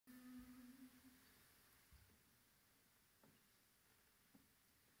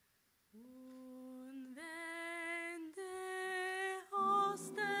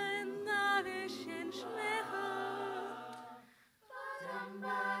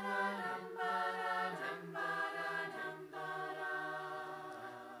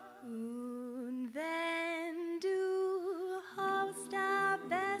Und wenn du hoffst, da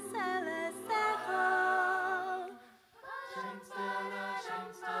bessere Sache.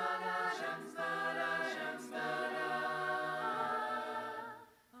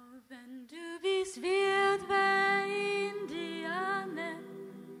 Oh, wenn du bist wird bei Indianer,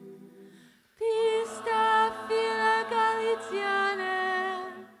 bist da viele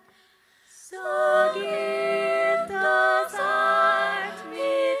Galizianer, so geht das Art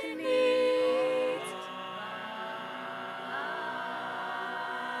mit nicht.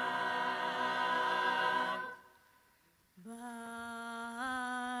 Bei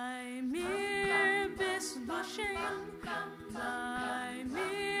mir bist du schön, bei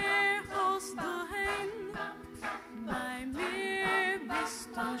mir hast du hin, bei mir bist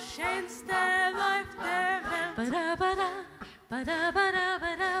du schönste Weib der Welt.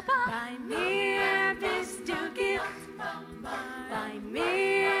 Bei mir bist du Gift, bei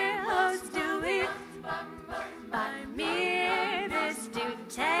mir hast du Gift, bei mir bist du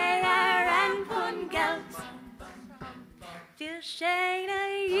Teher von Geld. Viel schöner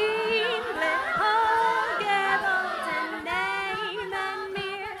jubelt hochgeboten nehmen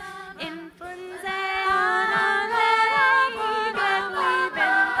mir in unser ewiges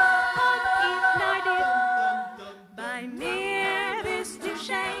Leben und ich nur dir. Bei mir bist du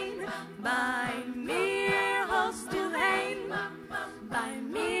schön, bei mir hast du heim, bei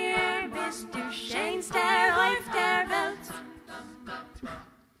mir bist du schönster auf der Welt.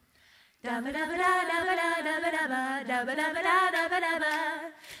 Dabba dabba dabba dabba dabba dabba dabba dabba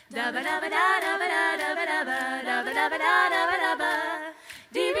dabba dabba dabba dabba dabba dabba dabba dabba dabba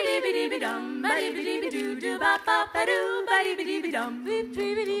dibby dibby dibby dum ba dibby dibby doo doo ba ba ba doo ba dibby dibby dum dibby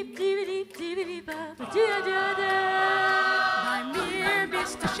dibby dibby dibby ba ba doo doo doo. Bei mir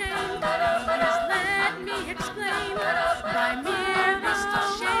bist du schön, just let me explain. Bei mir bist du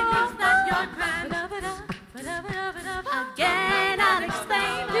schön means that you're grand. Again I'll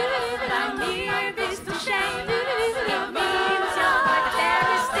explain. Bei mir bist du schön, it means you're like there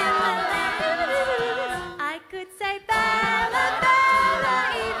is still a land. I could say Bella, Bella,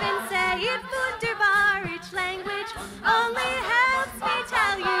 even say it wunderbar. Each language only helps me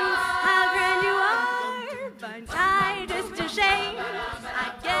tell you how grand you are. But I just to shame, I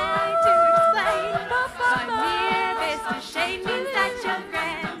get to explain. Bei mir bist du schön means that you're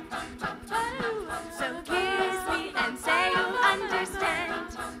grand. So kiss me and say you'll understand.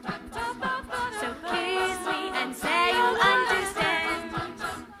 So kiss me and say you'll understand.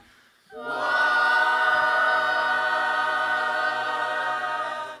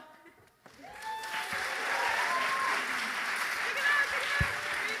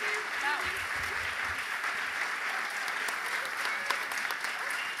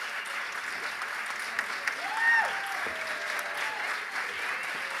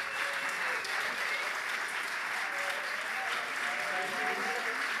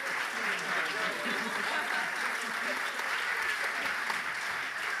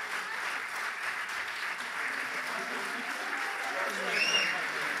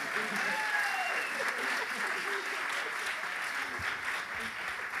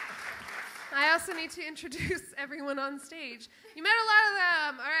 I also need to introduce everyone on stage. You met a lot of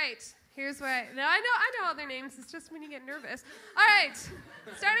them. All right, here's why. Now I know all their names. It's just when you get nervous. All right,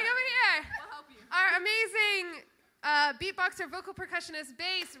 starting over here. I'll help you. Our amazing beatboxer, vocal percussionist,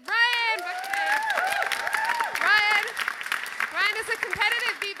 bass, Ryan. Ryan is a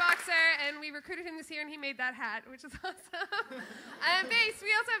competitive beatboxer, and we recruited him this year, and he made that hat, which is awesome. And bass,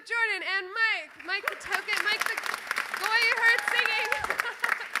 we also have Jordan and Mike. Mike the token, Mike the boy you heard singing.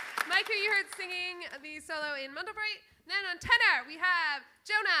 Mike, who you heard singing the solo in Mundelbright. Then on tenor, we have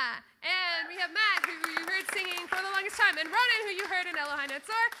Jonah, and we have Matt, who you heard singing for the longest time, and Ronan, who you heard in Elohai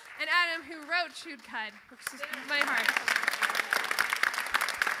Netzor, and Adam, who wrote Shud Kad, which is my heart.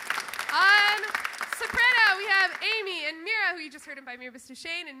 On soprano, we have Amy and Mira, who you just heard in by Meir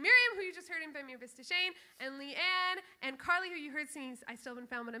Bistashane, and Miriam, who you just heard in by Meir Bistashane, and Leanne, and Carly, who you heard singing I Still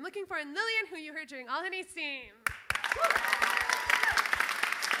Haven't Found What I'm Looking For, and Lillian, who you heard during All Honey Steam.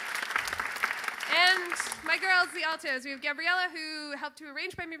 And my girls, the altos. We have Gabriella, who helped to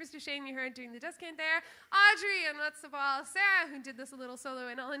arrange by Meir Bistashane, you heard doing the descant there. Audrey, and let's the ball. Sarah, who did this little solo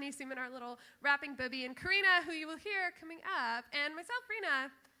in All Honey Steam in our little rapping booby, and Karina, who you will hear coming up, and myself, Rena.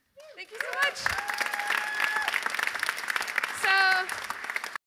 Thank you so much. So